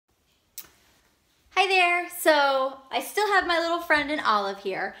Hi there. So I still have my little friend in Olive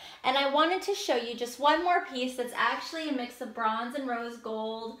here, and I wanted to show you just one more piece that's actually a mix of bronze and rose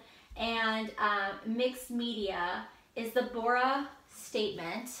gold and mixed media. Is the Bora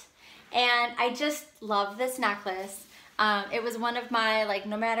Statement, and I just love this necklace. It was one of my, like,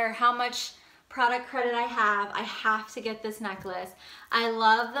 no matter how much product credit I have to get this necklace. I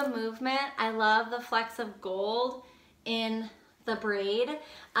love the movement. I love the flecks of gold in the braid.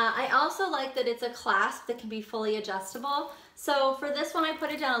 I also like that it's a clasp that can be fully adjustable. So for this one, I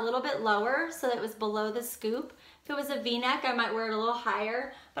put it down a little bit lower so that it was below the scoop. If it was a V-neck, I might wear it a little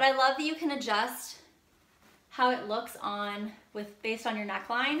higher, but I love that you can adjust how it looks on based on your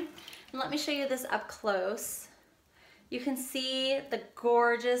neckline. And let me show you this up close. You can see the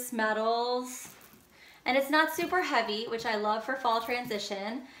gorgeous metals, and it's not super heavy, which I love for fall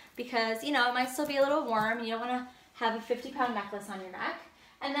transition because, you know, it might still be a little warm. You don't want to have a 50-pound necklace on your neck.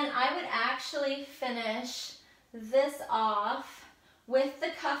 And then I would actually finish this off with the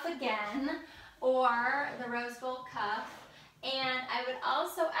cuff again, or the rose gold cuff. And I would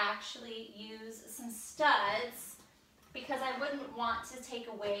also actually use some studs because I wouldn't want to take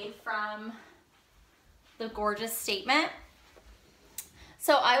away from the gorgeous statement.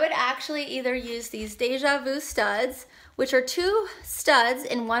 So I would actually either use these Deja Vu studs, which are 2 studs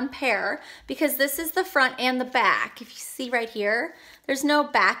in one pair, because this is the front and the back. If you see right here, there's no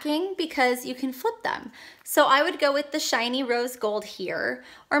backing because you can flip them. So I would go with the shiny rose gold here,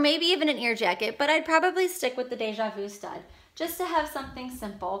 or maybe even an ear jacket, but I'd probably stick with the Deja Vu stud just to have something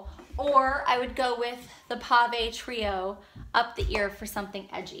simple. Or I would go with the Pave Trio up the ear for something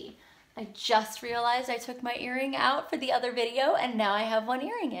edgy. I just realized I took my earring out for the other video, and now I have one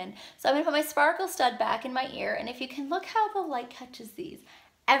earring in. So I'm gonna put my sparkle stud back in my ear, and if you can look how the light catches these,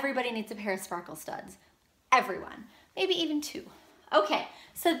 everybody needs a pair of sparkle studs. Everyone, maybe even 2. Okay,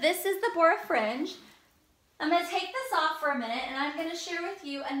 so this is the Bora Fringe. I'm gonna take this off for a minute, and I'm gonna share with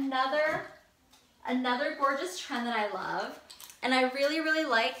you another gorgeous trend that I love. And I really, really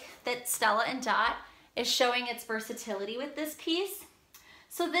like that Stella & Dot is showing its versatility with this piece.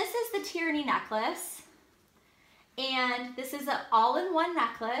 So this is the Tyranny necklace, and this is an all-in-one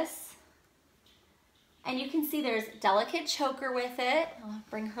necklace, and you can see there's a delicate choker with it. I'll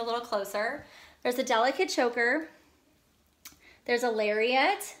bring her a little closer. There's a delicate choker, there's a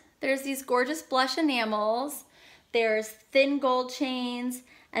lariat, there's these gorgeous blush enamels, there's thin gold chains,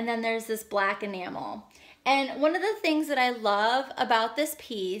 and then there's this black enamel. And one of the things that I love about this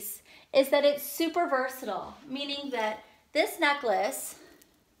piece is that it's super versatile, meaning that this necklace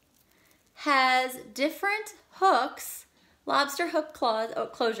has different hooks, lobster hook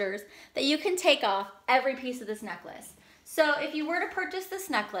closures, that you can take off every piece of this necklace. So if you were to purchase this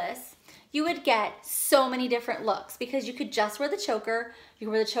necklace, you would get so many different looks because you could just wear the choker, you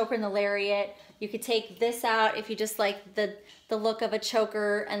could wear the choker and the lariat, you could take this out if you just like the look of a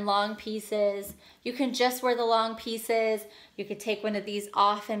choker and long pieces. You can just wear the long pieces. You could take one of these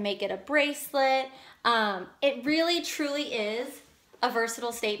off and make it a bracelet. It really truly is a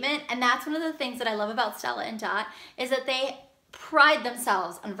versatile statement, and that's one of the things that I love about Stella & Dot is that they pride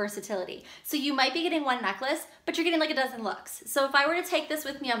themselves on versatility. So you might be getting one necklace, but you're getting like a dozen looks. So if I were to take this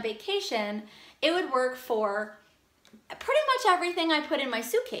with me on vacation, it would work for pretty much everything I put in my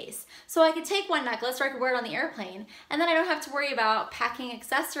suitcase. So I could take one necklace, or I could wear it on the airplane, and then I don't have to worry about packing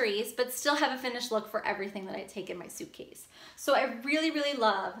accessories, but still have a finished look for everything that I take in my suitcase. So I really, really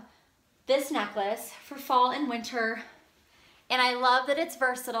love this necklace for fall and winter. And I love that it's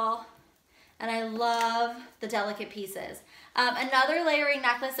versatile, and I love the delicate pieces. Another layering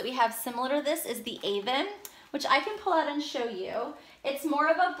necklace that we have similar to this is the Avon, which I can pull out and show you. It's more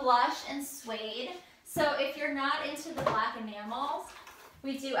of a blush and suede. So if you're not into the black enamels,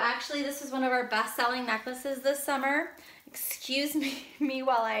 we do actually, this is one of our best-selling necklaces this summer. Excuse me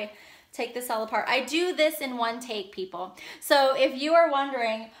while I take this all apart. I do this in one take, people. So if you are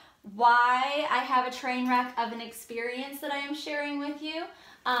wondering why I have a train wreck of an experience that I am sharing with you,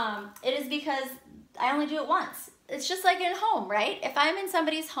 it is because I only do it once. It's just like in home, right? If I'm in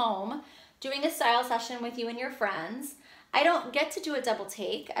somebody's home doing a style session with you and your friends, I don't get to do a double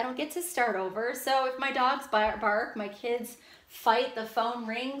take. I don't get to start over. So if my dogs bark, my kids fight, the phone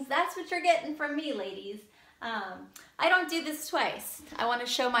rings, that's what you're getting from me, ladies. I don't do this twice. I want to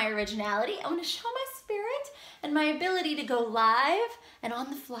show my originality. I want to show my spirit and my ability to go live and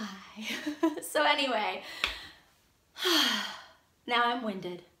on the fly. So anyway, now I'm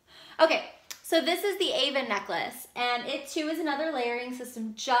winded. Okay, so this is the Avon necklace, and it too is another layering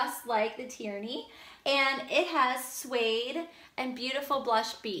system just like the Tyranny, and it has suede and beautiful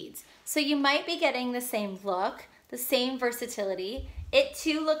blush beads. So you might be getting the same look, the same versatility It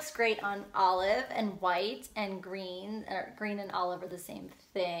too looks great on olive and white and green, or green and olive are the same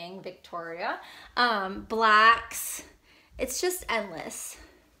thing, Victoria. Blacks, it's just endless.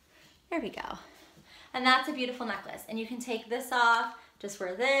 There we go. And that's a beautiful necklace. And you can take this off, just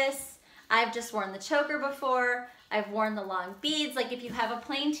wear this. I've just worn the choker before. I've worn the long beads. Like if you have a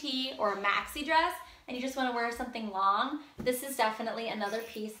plain tee or a maxi dress and you just want to wear something long, this is definitely another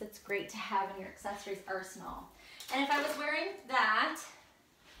piece that's great to have in your accessories arsenal. And if I was wearing that,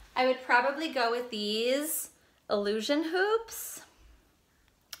 I would probably go with these illusion hoops,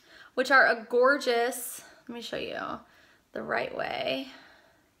 which are a gorgeous, let me show you the right way.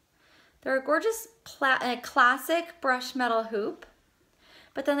 They're a gorgeous classic brush metal hoop,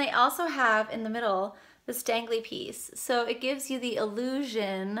 but then they also have in the middle this dangly piece. So it gives you the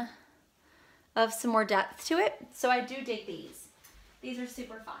illusion of some more depth to it. So I do dig these. These are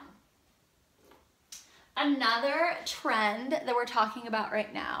super fun. Another trend that we're talking about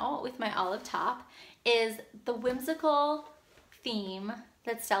right now with my olive top is the whimsical theme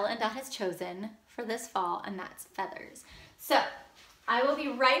that Stella and Dot has chosen for this fall, and that's feathers. So I will be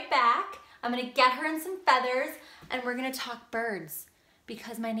right back. I'm gonna get her in some feathers and we're gonna talk birds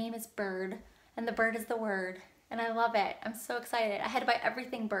because my name is Bird and the bird is the word and I love it. I'm so excited. I had to buy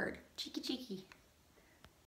everything bird. Cheeky cheeky.